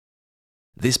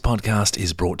This podcast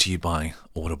is brought to you by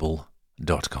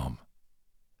Audible.com.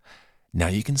 Now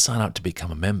you can sign up to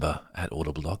become a member at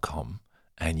Audible.com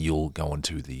and you'll go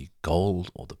onto the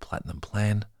gold or the platinum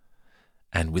plan.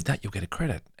 And with that, you'll get a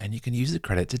credit and you can use the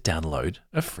credit to download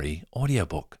a free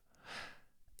audiobook.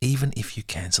 Even if you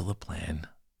cancel the plan,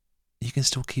 you can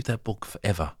still keep that book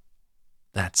forever.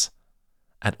 That's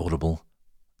at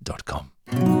Audible.com.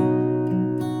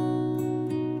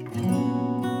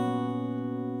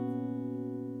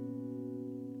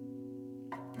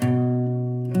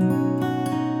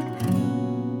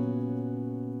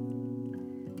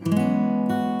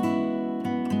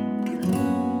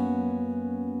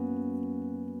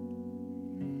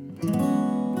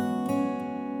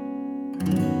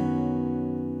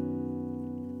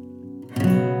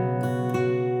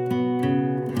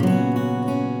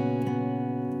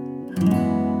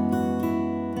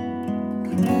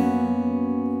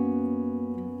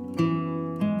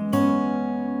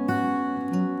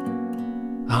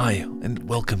 Hi, and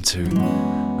welcome to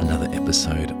another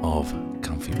episode of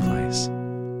Comfy Place.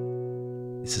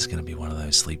 This is going to be one of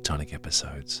those Sleep Tonic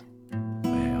episodes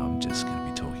where I'm just going to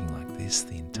be talking like this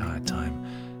the entire time.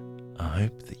 I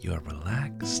hope that you are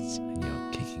relaxed and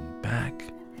you're kicking back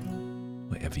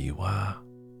wherever you are,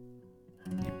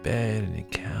 in your bed, in your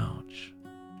couch,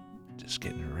 just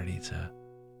getting ready to,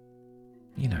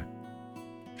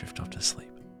 drift off to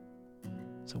sleep.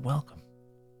 So welcome.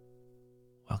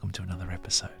 Welcome to another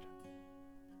episode.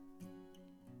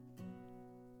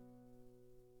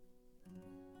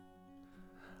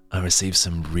 I received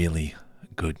some really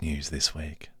good news this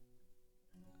week.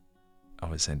 I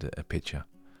was sent a picture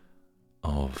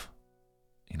of,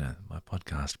 my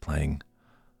podcast playing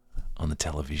on the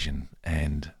television,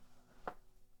 and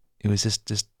it was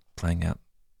just playing out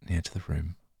near to the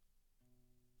room.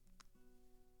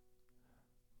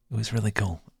 It was really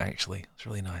cool, actually. It was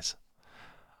really nice.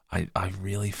 I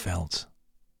really felt,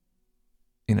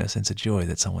 a sense of joy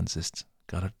that someone's just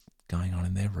got it going on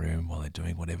in their room while they're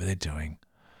doing whatever they're doing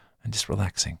and just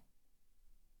relaxing.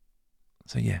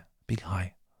 So yeah, big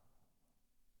hi.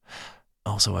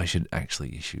 Also, I should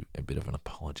actually issue a bit of an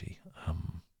apology.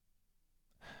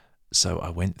 So I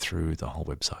went through the whole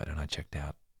website and I checked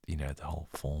out, the whole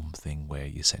form thing where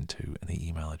you send to and the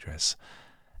email address.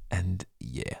 And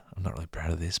yeah, I'm not really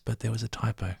proud of this, but there was a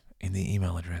typo in the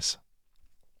email address.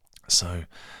 So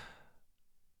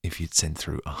if you'd send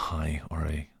through a hi or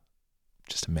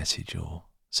just a message or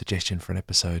suggestion for an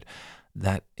episode,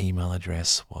 that email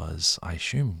address was, I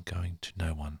assume, going to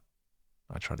no one.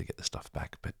 I tried to get the stuff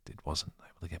back, but it wasn't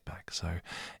able to get back. So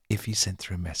if you sent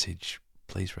through a message,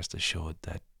 please rest assured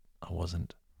that I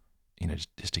wasn't,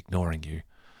 just ignoring you.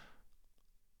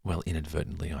 Well,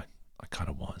 inadvertently, I kind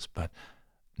of was, but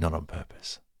not on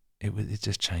purpose. It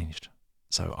just changed.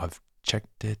 So I've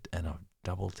checked it and I've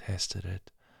double tested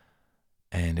it,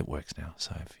 and it works now.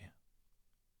 So if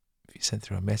you sent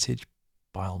through a message,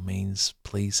 by all means,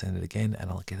 please send it again, and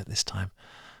I'll get it this time.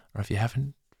 Or if you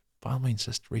haven't, by all means,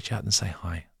 just reach out and say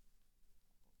hi.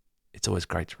 It's always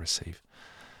great to receive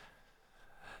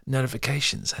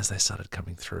notifications as they started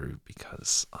coming through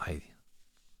because I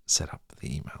set up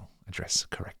the email address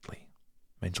correctly.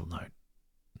 Mental note: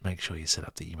 make sure you set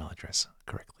up the email address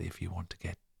correctly if you want to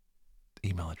get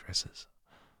email addresses.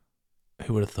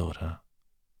 Who would have thought, huh?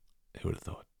 Who would have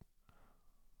thought?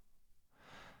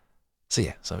 So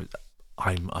yeah,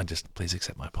 I just, please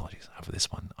accept my apologies for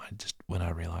this one. When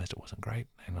I realised it wasn't great,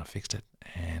 and I fixed it,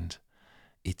 and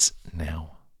it's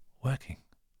now working.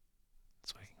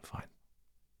 It's working fine.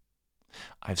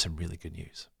 I have some really good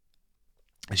news.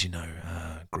 As you know,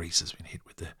 Greece has been hit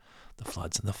with the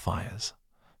floods and the fires.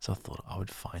 So I thought I would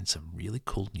find some really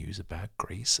cool news about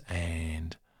Greece,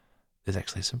 and there's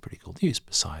actually some pretty cool news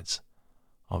besides,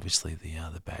 obviously,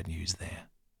 the bad news there.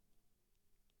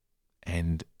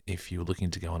 And if you're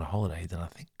looking to go on a holiday, then I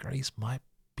think Greece might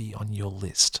be on your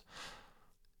list.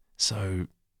 So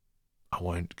I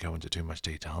won't go into too much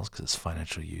details because it's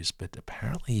financial use, but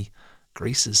apparently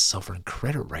Greece's sovereign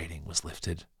credit rating was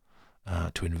lifted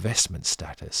to investment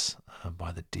status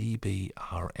by the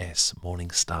DBRS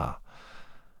Morningstar.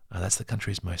 That's the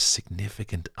country's most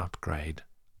significant upgrade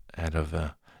out of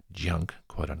junk,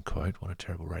 quote unquote. What a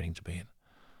terrible rating to be in.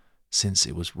 Since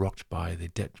it was rocked by the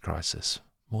debt crisis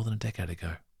more than a decade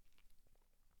ago.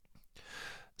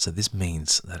 So this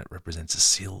means that it represents a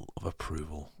seal of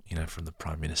approval, from the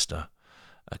Prime Minister,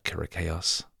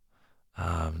 Kyriakos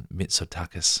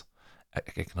Mitsotakis'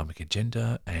 economic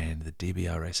agenda, and the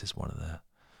DBRS is one of the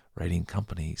rating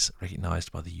companies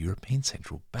recognised by the European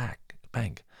Central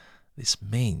Bank. This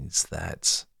means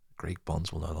that Greek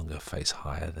bonds will no longer face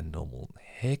higher than normal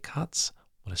haircuts.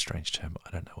 What a strange term.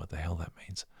 I don't know what the hell that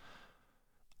means.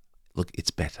 Look,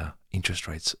 it's better. Interest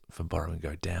rates for borrowing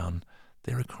go down.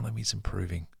 Their economy is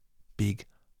improving. Big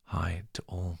hi to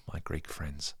all my Greek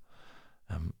friends.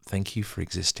 Thank you for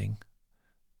existing.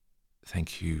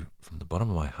 Thank you from the bottom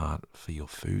of my heart for your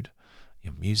food,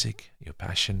 your music, your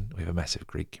passion. We have a massive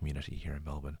Greek community here in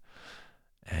Melbourne.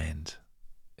 And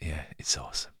yeah, it's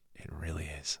awesome. It really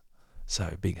is.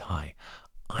 So, big hi.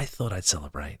 I thought I'd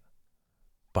celebrate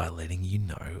by letting you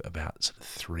know about sort of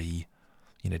 3,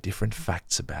 different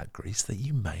facts about Greece that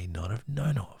you may not have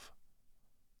known of.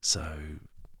 So,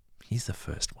 here's the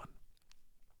first one.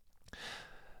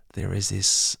 There is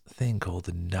this thing called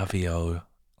the Navio,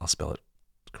 I'll spell it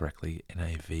correctly,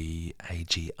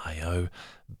 Navagio,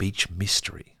 beach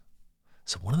mystery.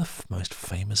 So one of the most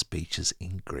famous beaches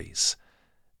in Greece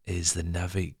is the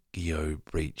Navigio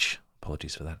beach,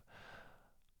 apologies for that,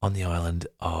 on the island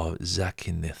of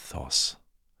Zakynthos,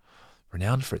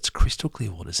 renowned for its crystal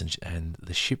clear waters and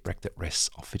the shipwreck that rests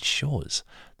off its shores.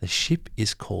 The ship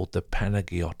is called the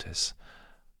Panagiotis.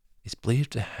 It's believed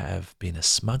to have been a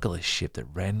smuggler's ship that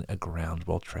ran aground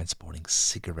while transporting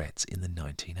cigarettes in the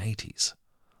 1980s.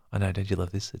 I know, don't you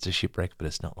love this? It's a shipwreck, but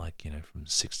it's not like, from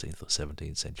 16th or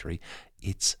 17th century.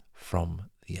 It's from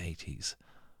the 80s.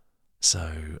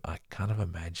 So I kind of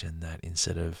imagine that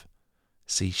instead of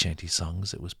sea shanty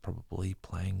songs, it was probably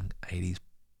playing 80s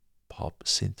pop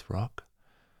synth rock.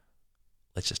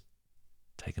 Let's just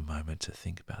take a moment to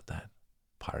think about that.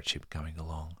 Pirate ship going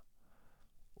along,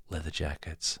 leather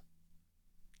jackets,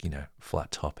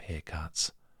 flat top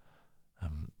haircuts,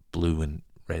 blue and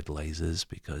red lasers,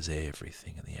 because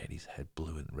everything in the 80s had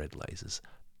blue and red lasers.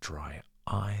 Dry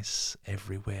ice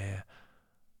everywhere.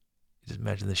 You just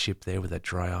imagine the ship there with that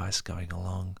dry ice going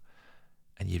along,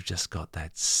 and you've just got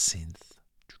that synth.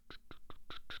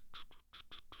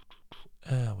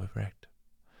 Oh, we've wrecked.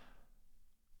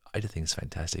 I do think it's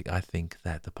fantastic. I think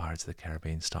that the Pirates of the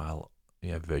Caribbean style,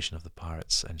 version of the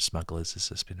Pirates and Smugglers has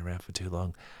just been around for too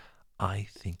long. I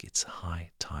think it's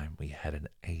high time we had an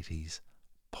 80s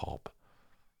pop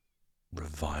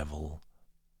revival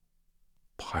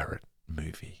pirate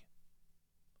movie.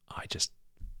 I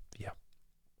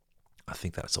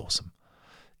think that's awesome.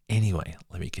 Anyway,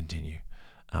 let me continue.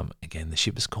 Again, the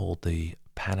ship is called the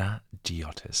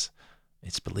Panagiotis.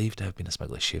 It's believed to have been a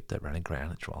smuggler's ship that ran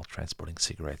aground while transporting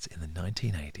cigarettes in the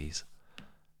 1980s.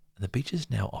 The beach is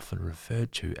now often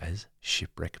referred to as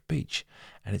Shipwreck Beach,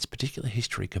 and its particular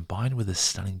history combined with its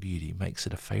stunning beauty makes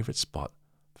it a favourite spot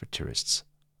for tourists,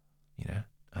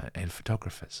 and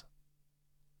photographers.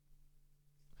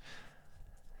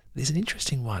 There's an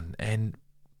interesting one, and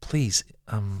please,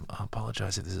 I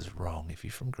apologise if this is wrong. If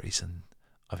you're from Greece, and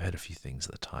I've heard a few things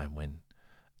at the time when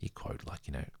you quote, like,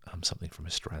 something from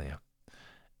Australia,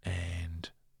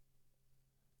 and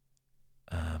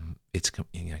it's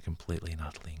completely and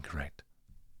utterly incorrect.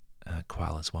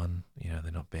 Koala's one,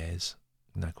 they're not bears,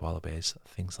 no koala bears,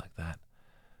 things like that.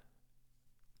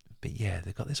 But yeah,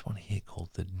 they've got this one here called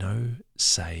the no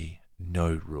say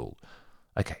no rule.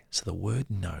 Okay, so the word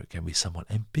no can be somewhat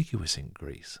ambiguous in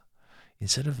Greece.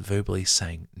 Instead of verbally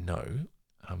saying no,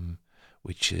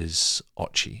 which is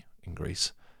ochi in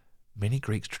Greece, many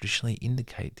Greeks traditionally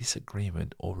indicate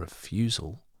disagreement or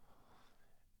refusal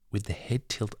with the head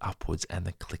tilt upwards and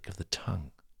the click of the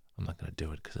tongue. I'm not going to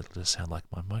do it because it'll just sound like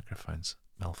my microphone's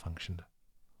malfunctioned.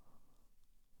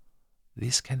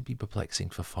 This can be perplexing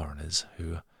for foreigners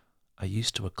who are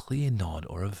used to a clear nod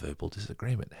or a verbal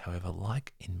disagreement. However,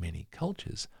 like in many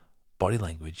cultures, body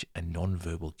language and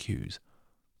non-verbal cues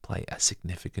play a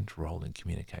significant role in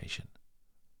communication.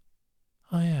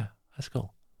 Oh yeah, that's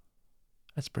cool.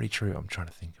 That's pretty true. I'm trying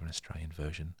to think of an Australian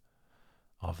version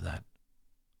of that.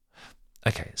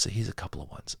 Okay, so here's a couple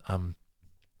of ones.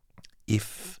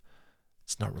 If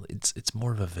it's not really, it's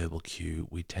more of a verbal cue.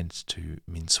 We tend to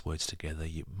mince words together.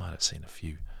 You might have seen a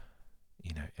few,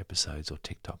 episodes or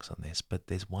TikToks on this, but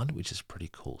there's one which is pretty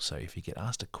cool. So if you get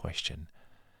asked a question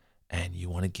and you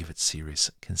want to give it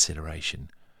serious consideration,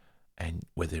 and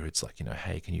whether it's like,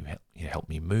 hey, can you help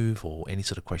me move, or any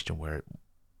sort of question where it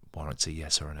warrants a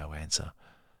yes or a no answer,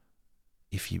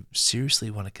 if you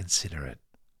seriously want to consider it,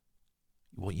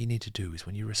 what you need to do is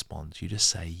when you respond, you just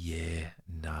say yeah,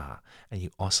 nah, and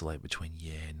you oscillate between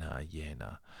yeah, nah.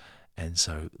 And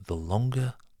so the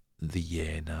longer the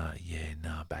yeah, nah,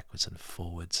 backwards and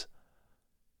forwards,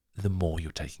 the more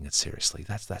you're taking it seriously.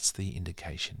 That's the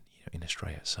indication, in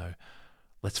Australia. So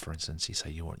let's, for instance, you say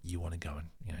you want to go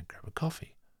and grab a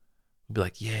coffee. We'll be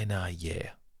like, yeah, nah, yeah.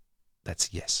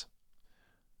 That's yes.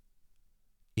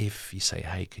 If you say,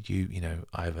 hey, could you,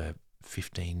 I have a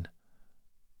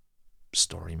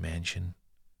 15-story mansion,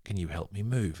 can you help me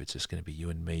move? It's just going to be you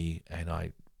and me, and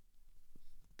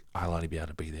I'll only be able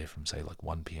to be there from say like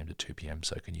 1 p.m. to 2 p.m.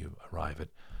 So can you arrive at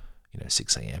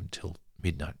 6 a.m. till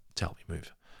midnight to help me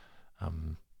move?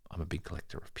 I'm a big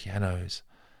collector of pianos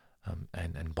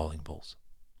and bowling balls.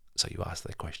 So you ask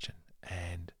that question,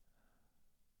 and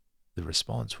the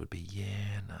response would be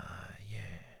yeah, nah,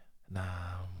 yeah,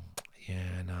 nah,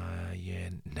 yeah, nah, yeah,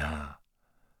 nah,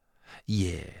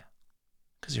 yeah.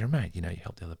 Because you're a mate, you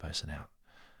help the other person out.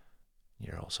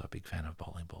 You're also a big fan of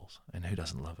bowling balls, and who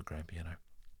doesn't love a grand piano?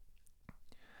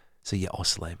 So you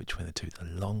oscillate between the two. The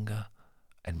longer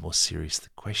and more serious the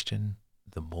question,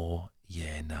 the more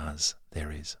yeah, nahs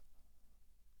there is.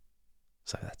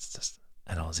 So that's just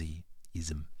an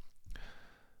Aussie-ism.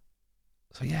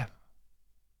 So yeah.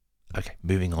 Okay,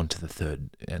 moving on to the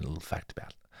third and a little fact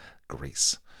about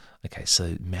Greece. Okay,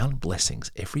 so Mount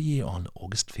Blessings, every year on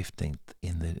August 15th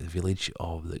in the village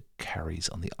of the Caries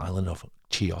on the island of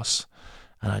Chios,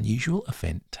 an unusual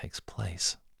event takes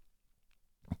place.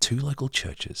 Two local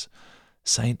churches,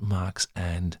 St. Mark's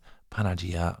and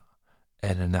Panagia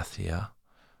Ananathia,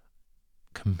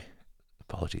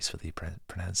 apologies for the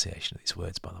pronunciation of these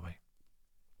words, by the way,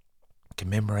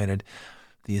 commemorated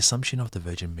the Assumption of the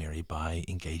Virgin Mary by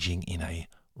engaging in a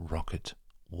rocket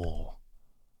war.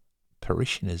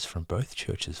 Parishioners from both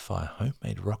churches fire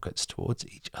homemade rockets towards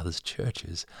each other's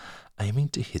churches, aiming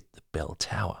to hit the bell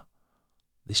tower.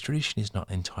 This tradition is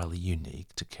not entirely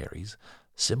unique to Caries.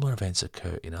 Similar events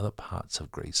occur in other parts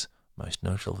of Greece, most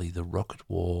notably the rocket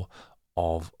war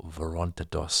of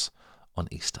Vorontados on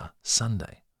Easter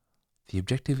Sunday. The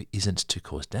objective isn't to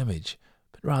cause damage,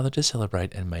 but rather to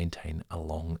celebrate and maintain a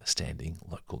long-standing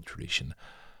local tradition.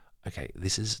 Okay,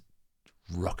 this is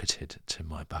rocketed to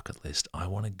my bucket list. I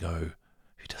want to go.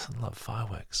 Who doesn't love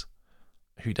fireworks?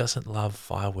 Who doesn't love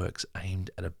fireworks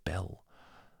aimed at a bell?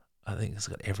 I think it's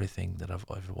got everything that I've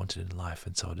ever wanted in life,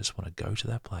 and so I just want to go to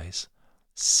that place,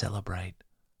 celebrate,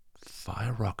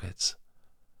 fire rockets,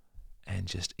 and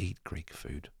just eat Greek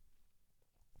food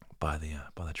by the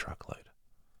truckload.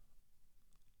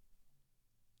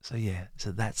 So yeah,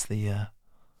 so that's the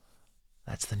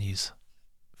news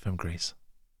from Greece.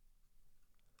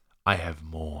 I have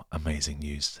more amazing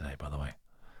news today, by the way.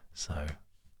 So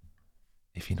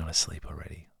if you're not asleep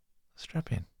already,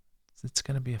 strap in. It's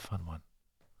going to be a fun one.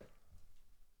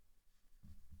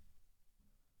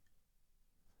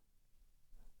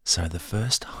 So the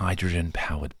first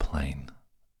hydrogen-powered plane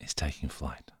is taking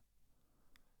flight.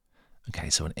 Okay,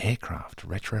 so an aircraft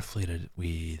retrofitted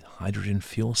with hydrogen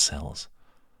fuel cells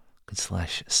could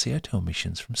slash CO2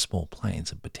 emissions from small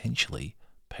planes and potentially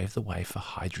pave the way for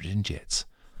hydrogen jets,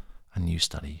 a new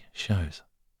study shows.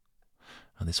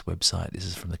 On this website, this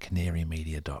is from the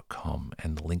canarymedia.com,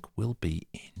 and the link will be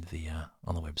in the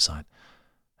on the website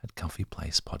at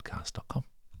comfyplacepodcast.com.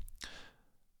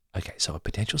 Okay, so a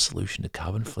potential solution to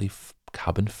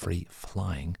carbon-free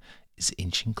flying is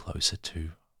inching closer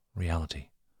to reality.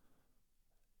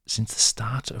 Since the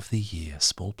start of the year,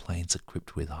 small planes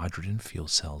equipped with hydrogen fuel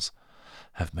cells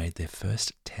have made their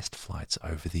first test flights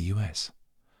over the US,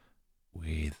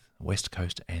 with West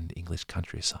Coast and English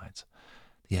countrysides.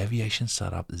 The aviation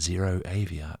startup Zero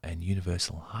Avia and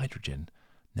Universal Hydrogen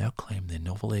now claim their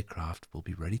novel aircraft will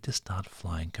be ready to start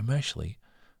flying commercially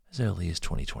as early as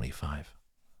 2025.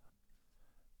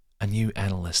 A new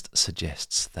analyst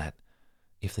suggests that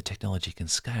if the technology can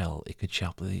scale, it could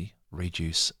sharply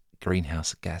reduce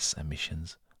greenhouse gas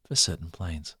emissions for certain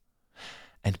planes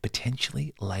and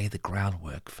potentially lay the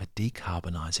groundwork for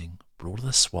decarbonising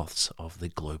broader swaths of the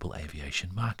global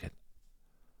aviation market.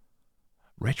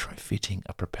 Retrofitting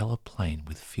a propeller plane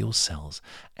with fuel cells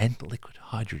and liquid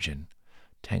hydrogen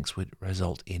tanks would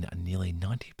result in a nearly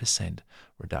 90%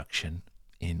 reduction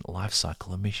in life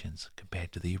cycle emissions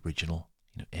compared to the original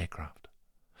aircraft.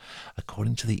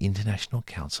 According to the International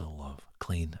Council of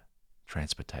Clean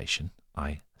Transportation,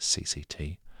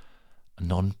 ICCT, a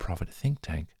non-profit think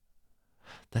tank,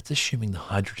 that's assuming the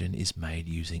hydrogen is made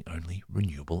using only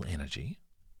renewable energy,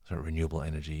 so renewable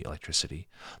energy electricity,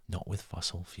 not with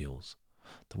fossil fuels,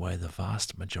 the way the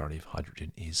vast majority of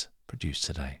hydrogen is produced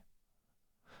today.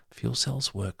 Fuel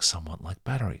cells work somewhat like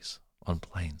batteries on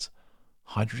planes.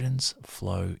 Hydrogens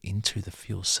flow into the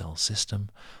fuel cell system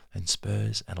and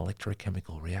spurs an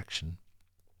electrochemical reaction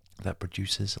that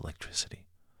produces electricity.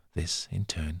 This, in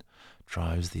turn,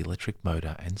 drives the electric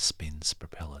motor and spins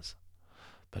propellers.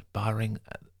 But barring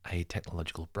a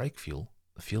technological breakthrough,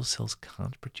 the fuel cells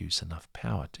can't produce enough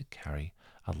power to carry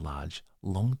a large,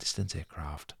 long-distance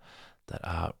aircraft that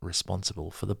are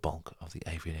responsible for the bulk of the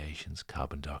aviation's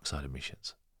carbon dioxide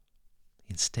emissions.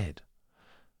 Instead,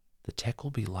 The tech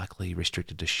will be likely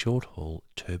restricted to short-haul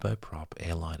turboprop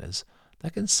airliners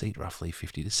that can seat roughly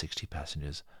 50 to 60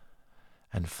 passengers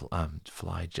and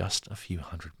fly just a few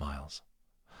hundred miles.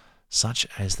 Such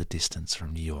as the distance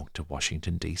from New York to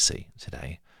Washington, D.C.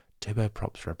 today,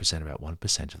 turboprops represent about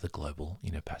 1% of the global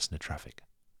passenger traffic.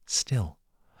 Still,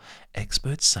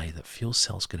 experts say that fuel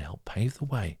cells can help pave the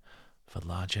way for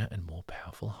larger and more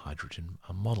powerful hydrogen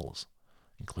models,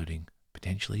 including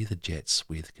potentially the jets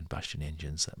with combustion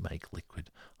engines that make liquid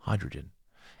hydrogen.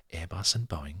 Airbus and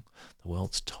Boeing, the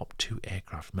world's top two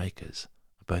aircraft makers,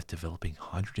 are both developing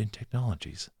hydrogen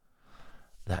technologies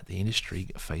that the industry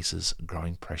faces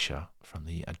growing pressure from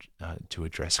to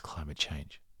address climate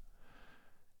change.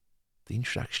 The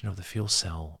introduction of the fuel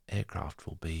cell aircraft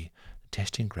will be the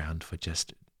testing ground for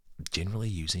just generally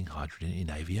using hydrogen in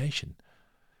aviation.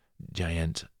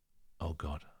 Giant, oh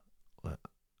God,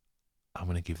 I'm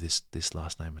going to give this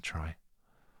last name a try.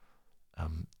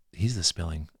 Here's the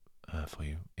spelling for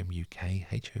you: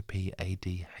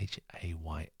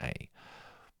 Mukhopadhyaya.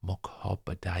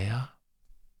 Mukhopadhyaya.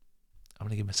 I'm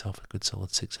going to give myself a good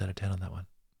solid 6 out of 10 on that one.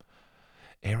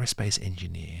 Aerospace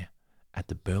engineer at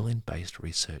the Berlin-based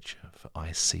researcher for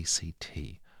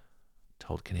ICCT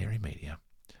told Canary Media,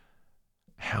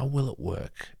 "How will it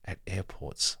work at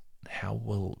airports? How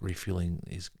is refueling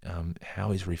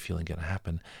going to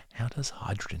happen? How does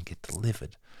hydrogen get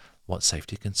delivered? What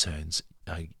safety concerns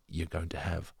are you going to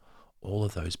have? All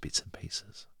of those bits and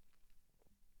pieces."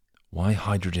 Why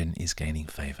hydrogen is gaining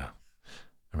favour.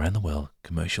 Around the world,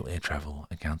 commercial air travel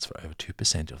accounts for over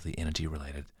 2% of the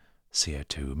energy-related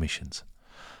CO2 emissions.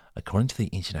 According to the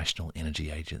International Energy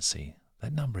Agency,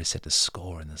 that number is set to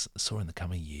soar in the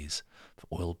coming years for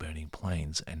oil-burning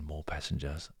planes and more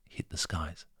passengers hit the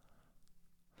skies.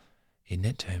 In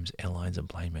net terms, airlines and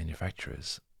plane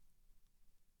manufacturers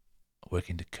are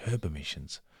working to curb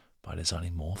emissions by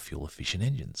designing more fuel-efficient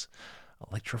engines,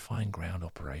 electrifying ground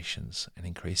operations, and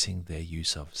increasing their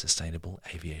use of sustainable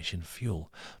aviation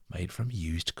fuel made from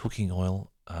used cooking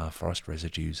oil, forest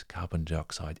residues, carbon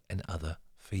dioxide, and other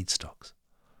feedstocks.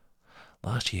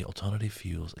 Last year, alternative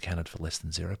fuels accounted for less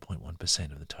than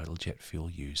 0.1% of the total jet fuel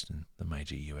used in the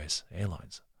major US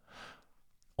airlines.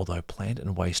 Although plant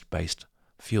and waste-based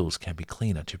fuels can be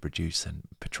cleaner to produce than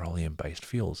petroleum-based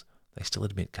fuels, they still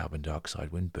emit carbon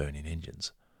dioxide when burned in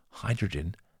engines.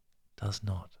 Hydrogen does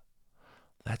not.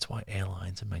 That's why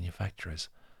airlines and manufacturers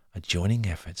are joining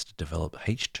efforts to develop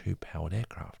H2-powered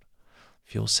aircraft.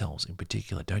 Fuel cells, in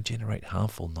particular, don't generate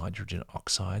harmful nitrogen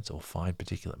oxides or fine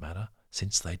particulate matter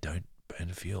since they don't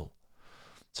burn fuel.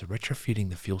 So retrofitting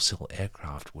the fuel cell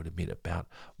aircraft would emit about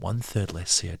 1/3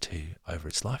 less CO2 over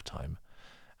its lifetime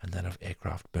and that of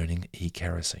aircraft burning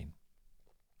e-kerosene,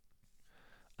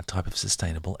 a type of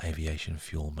sustainable aviation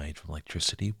fuel made from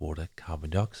electricity, water, carbon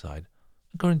dioxide,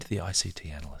 according to the ICT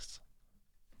analysts.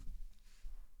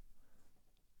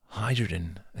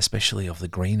 Hydrogen, especially of the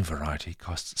green variety,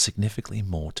 costs significantly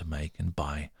more to make and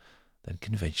buy than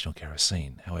conventional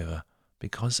kerosene. However,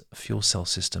 because fuel cell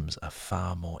systems are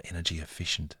far more energy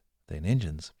efficient than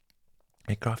engines,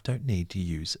 aircraft don't need to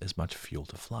use as much fuel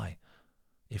to fly.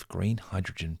 If green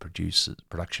hydrogen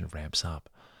production ramps up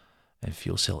and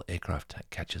fuel cell aircraft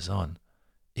catches on,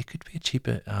 it could be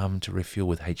cheaper to refuel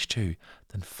with H2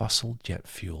 than fossil jet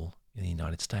fuel in the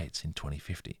United States in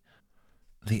 2050.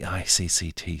 The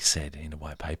ICCT said in a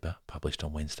white paper published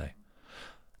on Wednesday.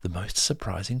 The most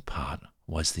surprising part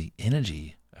was the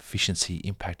energy efficiency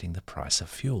impacting the price of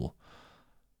fuel.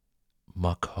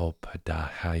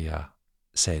 Mukhopadhyaya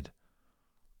said,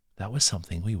 "That was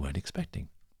something we weren't expecting."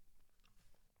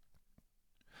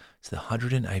 So the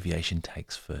hydrogen aviation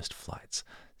takes first flights.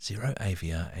 Zero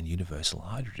Avia and Universal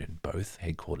Hydrogen, both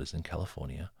headquarters in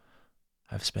California,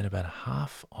 have spent about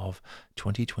half of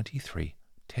 2023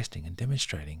 testing and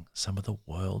demonstrating some of the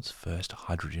world's first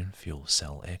hydrogen fuel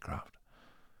cell aircraft.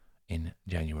 In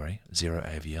January, Zero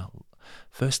Avia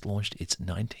first launched its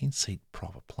 19-seat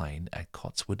prop plane at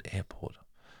Cotswold Airport,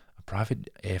 a private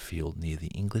airfield near the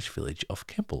English village of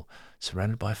Kemple,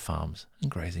 surrounded by farms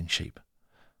and grazing sheep.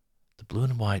 The blue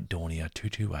and white Dornier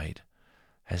 228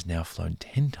 has now flown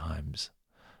 10 times,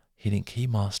 hitting key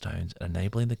milestones and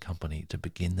enabling the company to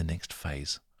begin the next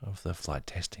phase of the flight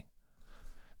testing.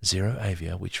 Zero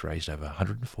Avia, which raised over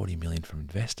 $140 million from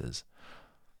investors,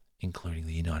 including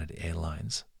the United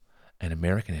Airlines and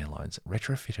American Airlines,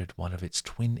 retrofitted one of its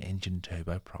twin-engine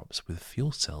turboprops with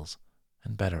fuel cells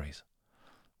and batteries,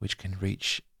 which can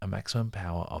reach a maximum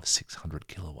power of 600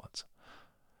 kilowatts.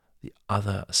 The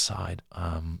other side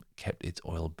kept its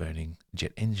oil-burning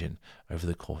jet engine over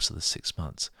the course of the 6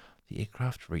 months. The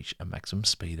aircraft reached a maximum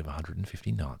speed of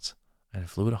 150 knots and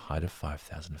flew at a height of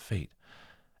 5,000 feet,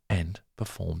 and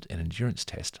performed an endurance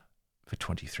test for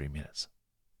 23 minutes.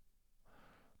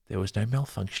 There was no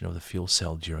malfunction of the fuel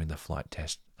cell during the flight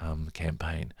test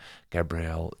campaign.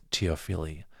 Gabriele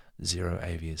Teofili, Zero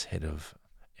Avia's head of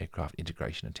aircraft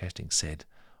integration and testing, said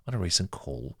on a recent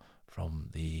call from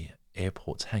the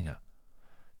airport's hangar,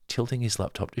 tilting his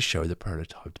laptop to show the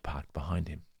prototype parked behind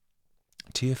him.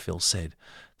 Teofil said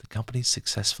the company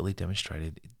successfully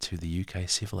demonstrated to the UK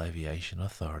Civil Aviation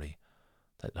Authority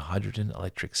that the hydrogen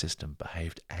electric system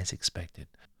behaved as expected,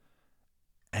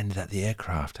 and that the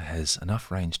aircraft has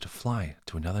enough range to fly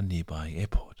to another nearby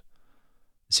airport.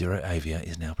 Zero Avia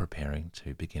is now preparing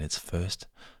to begin its first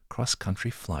cross-country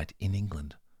flight in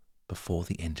England before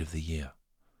the end of the year.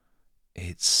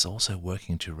 It's also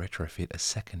working to retrofit a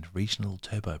second regional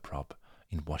turboprop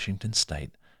in Washington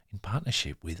State in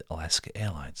partnership with Alaska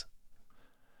Airlines.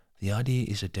 The idea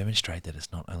is to demonstrate that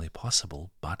it's not only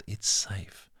possible, but it's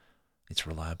safe, it's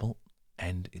reliable,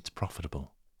 and it's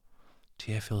profitable,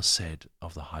 Teofil said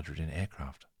of the hydrogen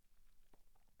aircraft.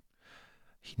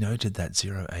 He noted that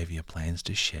Zero Avia plans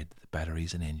to shed the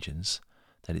batteries and engines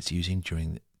that it's using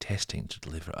during testing to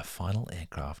deliver a final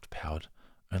aircraft powered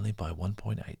only by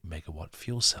 1.8 megawatt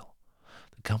fuel cell.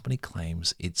 The company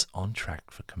claims it's on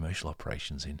track for commercial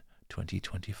operations in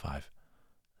 2025,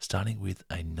 starting with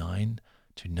a 9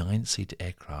 to 9-seater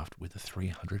aircraft with a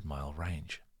 300-mile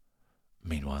range.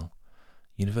 Meanwhile,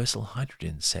 Universal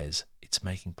Hydrogen says it's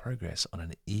making progress on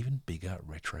an even bigger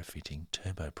retrofitting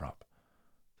turboprop.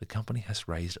 The company has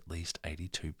raised at least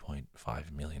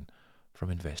 $82.5 million from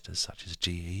investors such as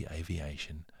GE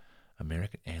Aviation,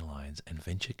 American Airlines, and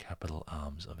venture capital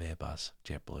arms of Airbus,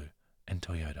 JetBlue, and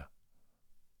Toyota.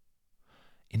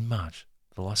 In March,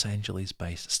 the Los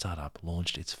Angeles-based startup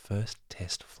launched its first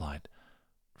test flight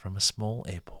from a small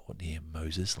airport near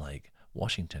Moses Lake,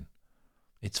 Washington.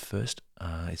 Its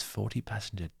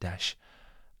 40-passenger Dash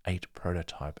 8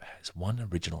 prototype has one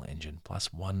original engine plus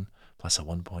a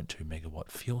 1.2 megawatt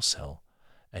fuel cell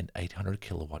and 800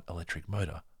 kilowatt electric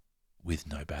motor with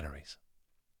no batteries.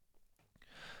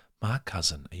 Mark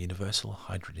Cousin, a Universal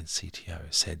Hydrogen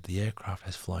CTO, said the aircraft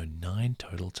has flown 9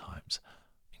 total times,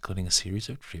 including a series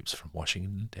of trips from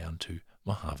Washington down to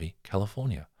Mojave,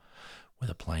 California, where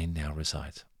the plane now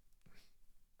resides.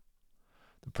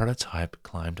 The prototype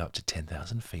climbed up to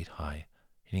 10,000 feet high,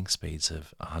 hitting speeds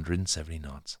of 170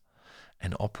 knots,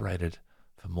 and operated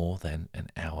for more than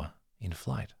an hour in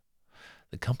flight.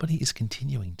 The company is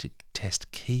continuing to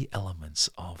test key elements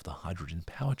of the hydrogen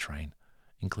powertrain,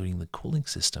 including the cooling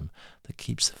system that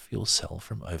keeps the fuel cell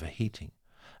from overheating,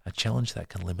 a challenge that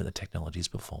can limit the technology's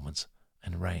performance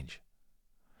and range.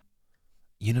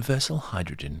 Universal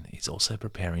Hydrogen is also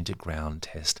preparing to ground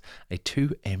test a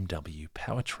 2 MW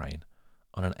powertrain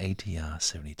on an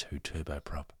ATR-72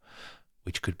 turboprop,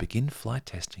 which could begin flight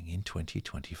testing in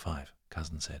 2025,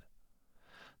 Cousin said.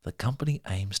 The company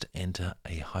aims to enter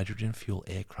a hydrogen fuel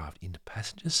aircraft into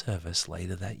passenger service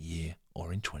later that year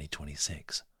or in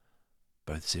 2026.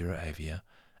 Both Zero Avia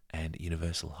and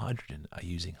Universal Hydrogen are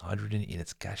using hydrogen in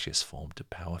its gaseous form to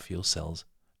power fuel cells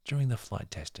during the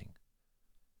flight testing.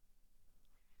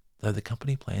 Though the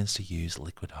company plans to use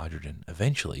liquid hydrogen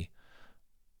eventually,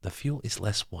 the fuel is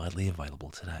less widely available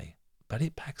today, but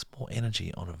it packs more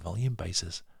energy on a volume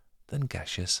basis than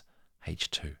gaseous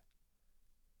H2,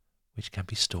 which can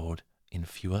be stored in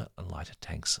fewer and lighter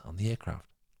tanks on the aircraft.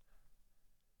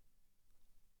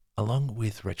 Along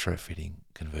with retrofitting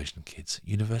conversion kits,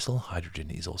 Universal Hydrogen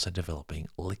is also developing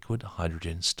liquid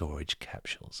hydrogen storage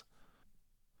capsules.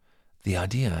 The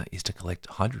idea is to collect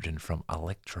hydrogen from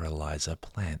electrolyzer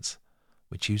plants,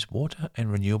 which use water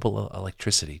and renewable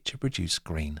electricity to produce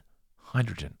green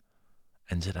hydrogen,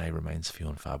 and today remains few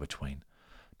and far between.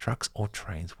 Trucks or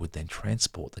trains would then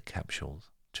transport the capsules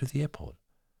to the airport.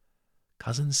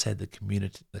 Cousins said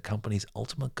the company's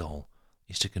ultimate goal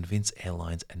is to convince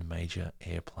airlines and major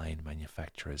airplane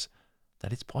manufacturers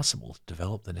that it's possible to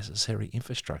develop the necessary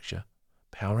infrastructure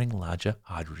powering larger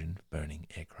hydrogen-burning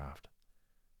aircraft.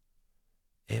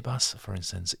 Airbus, for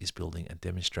instance, is building a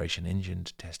demonstration engine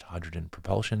to test hydrogen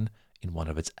propulsion in one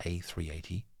of its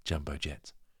A380 jumbo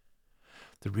jets.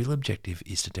 The real objective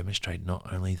is to demonstrate not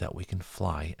only that we can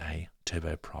fly a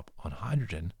turboprop on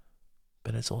hydrogen,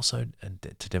 but it's also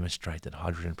to demonstrate that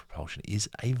hydrogen propulsion is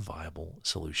a viable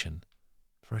solution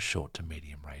for short to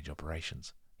medium range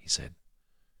operations, he said.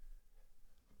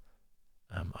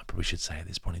 I probably should say at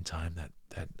this point in time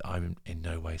that I'm in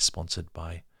no way sponsored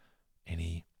by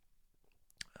any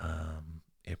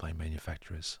airplane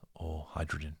manufacturers or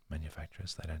hydrogen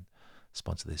manufacturers. They don't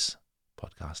sponsor this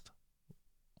podcast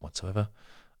whatsoever,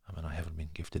 and I haven't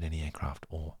been gifted any aircraft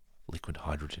or liquid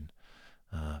hydrogen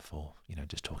for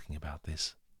just talking about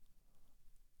this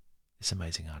This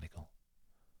amazing article.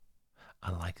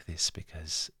 I like this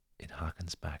because it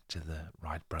harkens back to the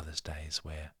Wright brothers days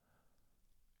where,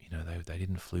 they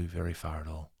didn't flew very far at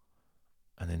all.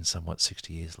 And then somewhat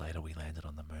 60 years later, we landed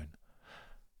on the moon.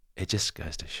 It just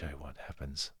goes to show what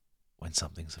happens when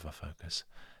something's of a focus.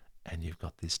 And you've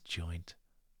got this joint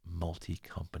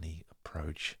multi-company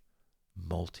approach,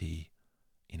 not only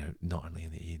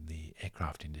in the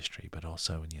aircraft industry, but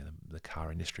also in the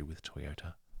car industry with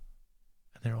Toyota.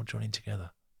 And they're all joining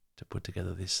together to put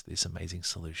together this amazing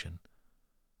solution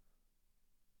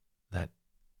that,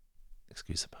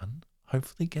 excuse the pun,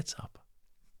 hopefully gets up.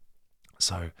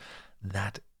 So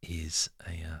that is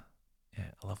a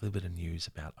lovely bit of news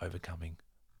about overcoming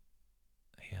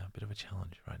a bit of a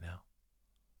challenge right now.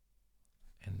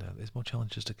 And there's more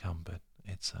challenges to come, but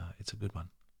it's a good one.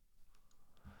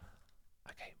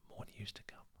 Okay, more news to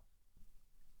come.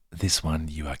 This one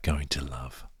you are going to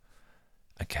love.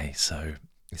 Okay, so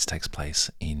this takes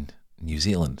place in New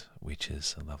Zealand, which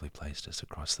is a lovely place just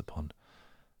across the pond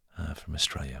from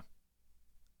Australia.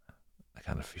 I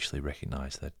can't officially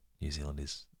recognise that New Zealand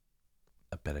is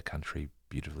a better country,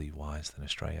 beautifully wise than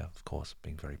Australia, of course,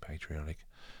 being very patriotic.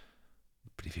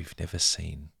 But if you've never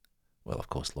seen, well, of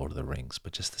course, Lord of the Rings,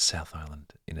 but just the South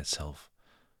Island in itself,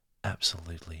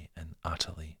 absolutely and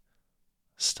utterly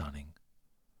stunning.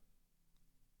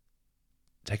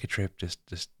 Take a trip, just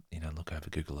look over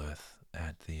Google Earth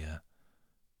at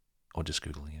or just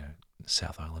Google,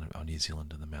 South Island or New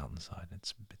Zealand and the mountainside.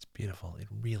 It's beautiful. It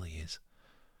really is.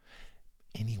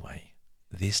 Anyway,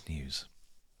 this news.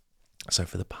 So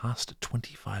for the past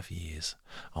 25 years,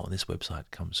 this website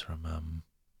comes from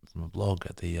a blog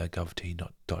at the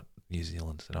govt.New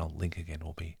Zealand, and I'll link again,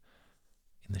 will be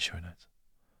in the show notes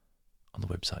on the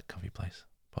website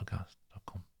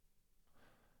comfyplacepodcast.com.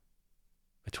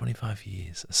 For 25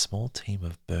 years, a small team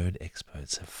of bird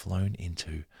experts have flown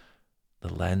into the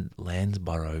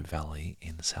Landsborough Valley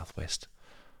in the southwest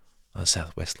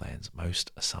lands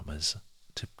most summers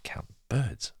to count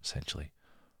birds, essentially.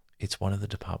 It's one of the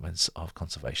Departments of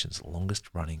Conservation's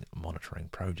longest-running monitoring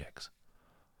projects.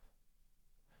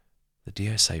 The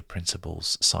DOC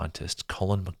principals scientist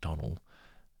Colin McDonald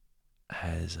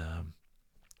has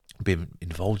been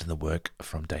involved in the work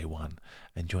from day one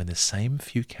and joined the same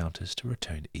few counters to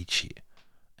return each year.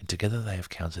 And together they have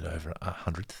counted over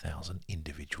 100,000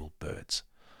 individual birds.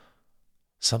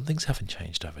 Some things haven't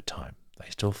changed over time. They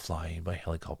still fly in by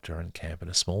helicopter and camp in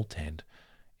a small tent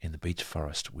in the beech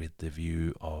forest with the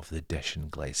view of the Deschen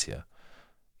Glacier.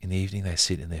 In the evening they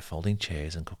sit in their folding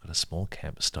chairs and cook at a small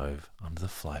camp stove under the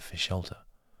fly for shelter.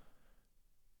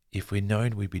 If we'd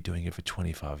known we'd be doing it for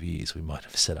 25 years, we might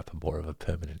have set up more of a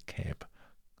permanent camp,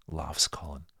 laughs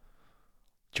Colin.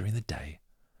 During the day,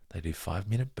 they do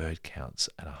 5-minute bird counts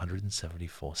at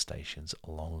 174 stations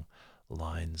along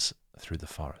lines through the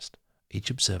forest. Each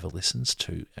observer listens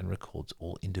to and records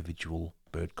all individual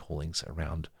bird callings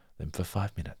around them for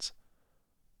 5 minutes.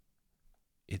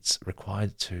 It's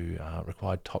required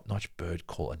top-notch bird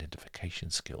call identification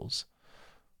skills.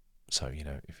 So,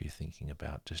 if you're thinking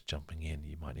about just jumping in,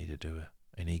 you might need to do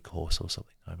an e-course or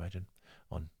something, I imagine,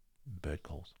 on bird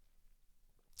calls.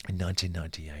 In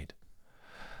 1998,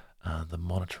 the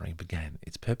monitoring began.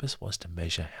 Its purpose was to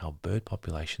measure how bird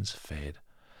populations fared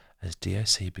as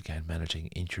DOC began managing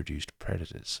introduced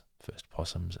predators, first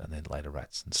possums and then later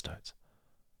rats and stoats.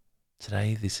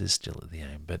 Today, this is still at the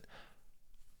aim, but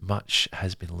much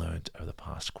has been learned over the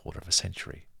past quarter of a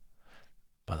century.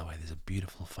 By the way, there's a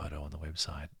beautiful photo on the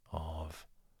website of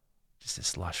just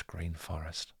this lush green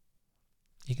forest.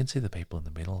 You can see the people in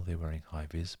the middle, they're wearing high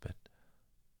vis, but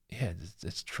yeah,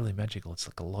 it's truly magical. It's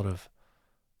like a lot of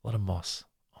moss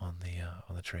on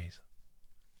the trees.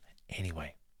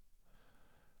 Anyway,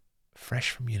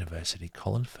 fresh from university,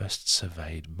 Colin first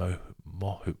surveyed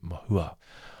mohua,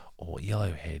 or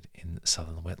yellowhead in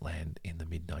southern wetland in the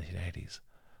mid-1980s.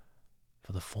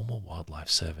 For the former Wildlife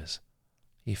Service,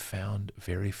 he found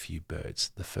very few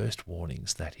birds, the first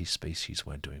warnings that his species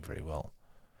weren't doing very well.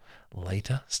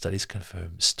 Later, studies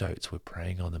confirmed stoats were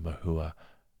preying on the mohua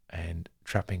and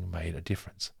trapping made a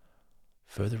difference.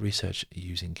 Further research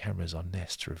using cameras on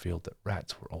nests revealed that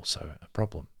rats were also a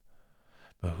problem.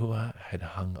 Mohua had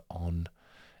hung on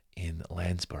in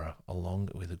Landsborough along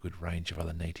with a good range of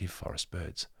other native forest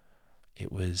birds.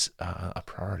 It was a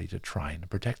priority to try and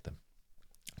protect them.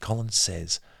 Collins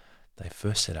says they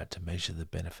first set out to measure the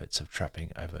benefits of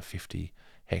trapping over 50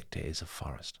 hectares of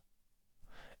forest.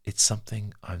 It's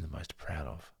something I'm the most proud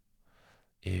of.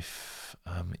 If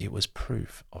it was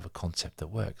proof of a concept that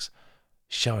works,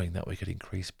 showing that we could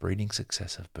increase breeding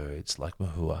success of birds like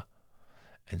mohua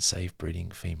and save breeding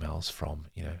females from,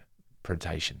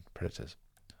 predators.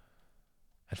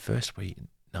 At first, we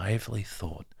naively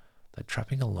thought that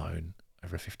trapping alone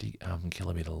over a 50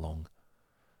 kilometre long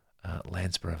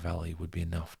Landsborough Valley would be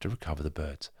enough to recover the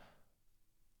birds.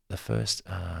 The first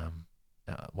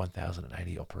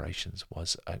 1,080 operations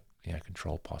was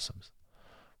control possums.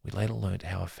 We later learned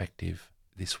how effective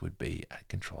this would be at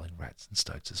controlling rats and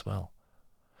stoats as well.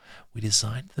 We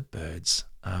designed the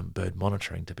bird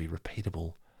monitoring to be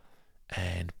repeatable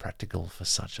and practical for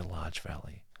such a large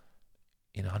valley.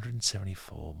 In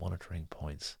 174 monitoring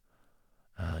points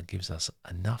gives us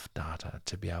enough data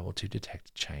to be able to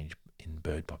detect change in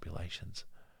bird populations.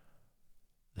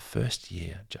 The first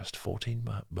year, just 14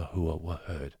 mahua were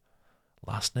heard.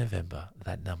 Last November,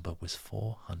 that number was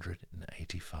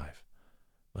 485.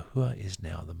 Mahua is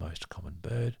now the most common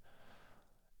bird,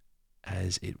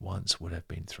 as it once would have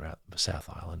been throughout the South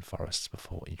Island forests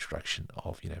before introduction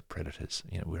of predators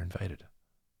were invaded.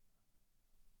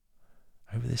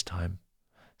 Over this time,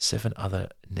 7 other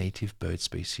native bird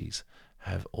species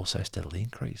have also steadily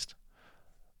increased.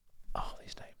 Oh,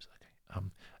 these names, okay.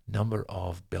 Number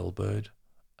of bellbird,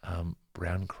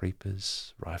 brown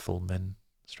creepers, riflemen,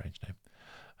 strange name,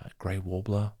 grey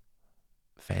warbler,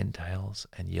 fantails,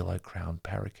 and yellow-crowned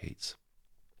parakeets,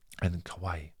 and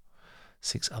kawai.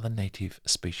 6 other native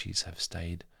species have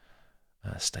stayed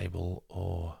stable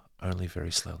or only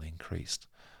very slowly increased.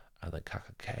 The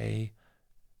kakake,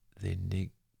 the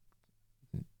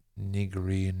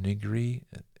nigri,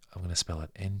 I'm going to spell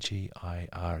it Ngiru,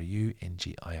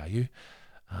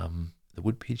 the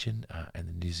wood pigeon, and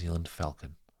the New Zealand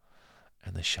falcon,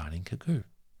 and the shining cuckoo.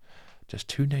 Just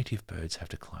 2 native birds have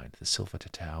declined, the silver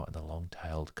tatau and the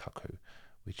long-tailed cuckoo,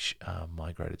 which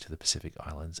migrated to the Pacific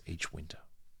Islands each winter.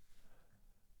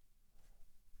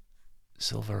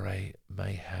 Silver ray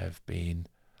may have been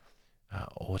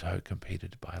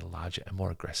auto-competed by larger and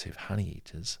more aggressive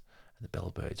honey-eaters, and the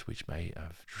bellbirds, which may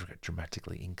have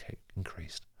dramatically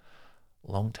increased.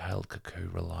 Long-tailed cuckoo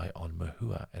rely on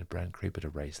mahua and brown creeper to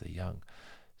raise their young,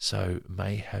 so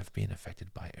may have been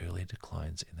affected by early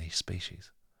declines in these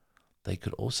species. They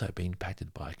could also be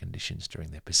impacted by conditions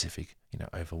during their Pacific,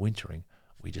 overwintering.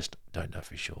 We just don't know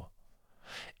for sure.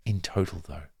 In total,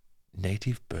 though,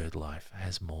 native bird life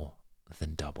has more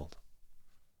than doubled.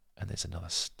 And there's another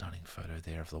stunning photo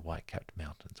there of the white-capped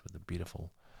mountains with the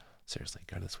beautiful... Seriously,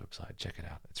 go to this website, check it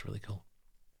out. It's really cool.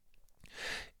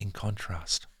 In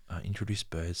contrast, introduced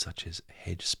birds such as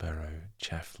hedge sparrow,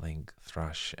 chaffling,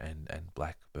 thrush, and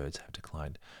blackbirds have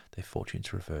declined. Their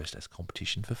fortunes reversed as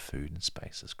competition for food and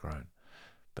space has grown.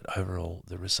 But overall,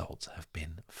 the results have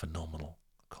been phenomenal,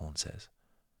 Colin says.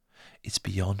 It's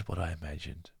beyond what I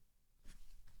imagined,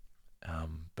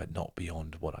 but not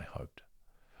beyond what I hoped.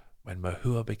 When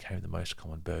mahua became the most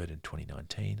common bird in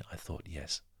 2019, I thought,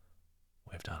 yes,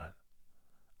 we've done it.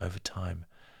 Over time,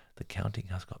 the counting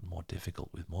has gotten more difficult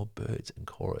with more birds and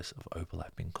chorus of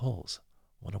overlapping calls.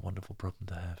 What a wonderful problem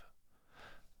to have.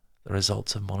 The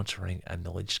results of monitoring and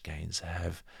knowledge gains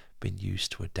have been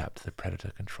used to adapt the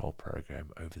predator control program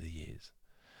over the years.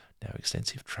 Now,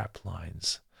 extensive trap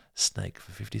lines snake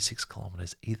for 56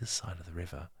 kilometres either side of the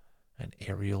river, and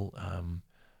aerial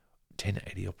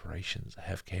 1080 operations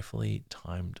have carefully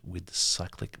timed with the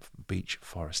cyclic beech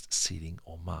forest seeding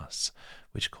or masts,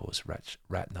 which cause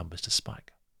rat numbers to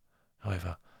spike.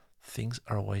 However, things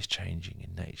are always changing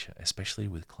in nature, especially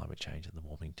with climate change and the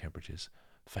warming temperatures,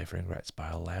 favouring rats by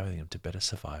allowing them to better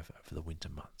survive over the winter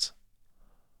months.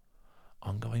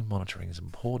 Ongoing monitoring is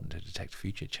important to detect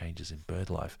future changes in bird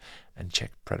life and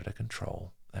check predator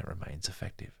control that remains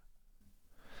effective.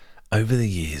 Over the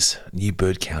years, new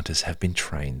bird counters have been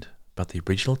trained, but the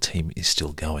original team is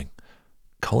still going.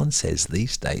 Colin says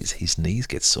these days his knees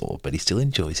get sore, but he still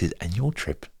enjoys his annual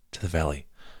trip to the valley.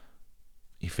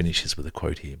 He finishes with a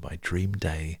quote here: "My dream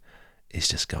day is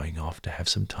just going off to have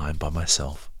some time by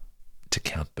myself to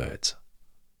count birds."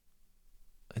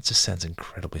 It just sounds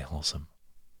incredibly wholesome.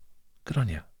 Good on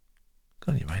you.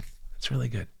 Good on you, mate. It's really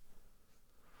good.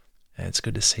 And it's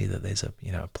good to see that there's a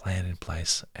plan in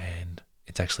place, and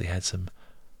it's actually had some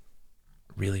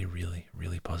really, really,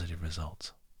 really positive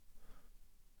results.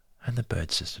 And the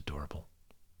bird's just adorable.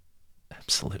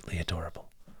 Absolutely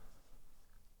adorable.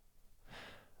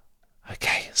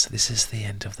 Okay, so this is the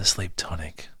end of the Sleep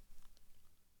Tonic.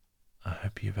 I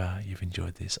hope you've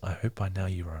enjoyed this. I hope by now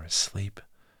you are asleep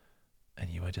and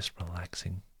you are just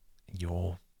relaxing.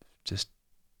 You're just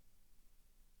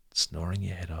snoring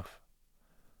your head off.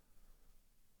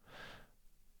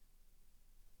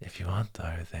 If you aren't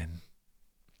though, then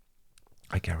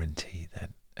I guarantee that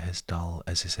as dull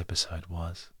as this episode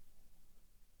was,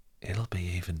 it'll be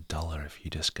even duller if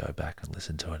you just go back and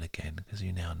listen to it again, because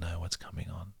you now know what's coming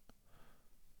on.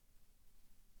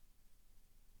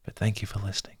 But thank you for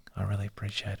listening. I really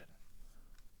appreciate it.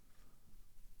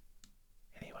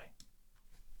 Anyway,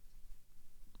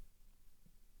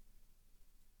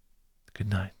 good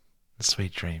night and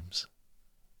sweet dreams.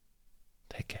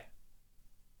 Take care.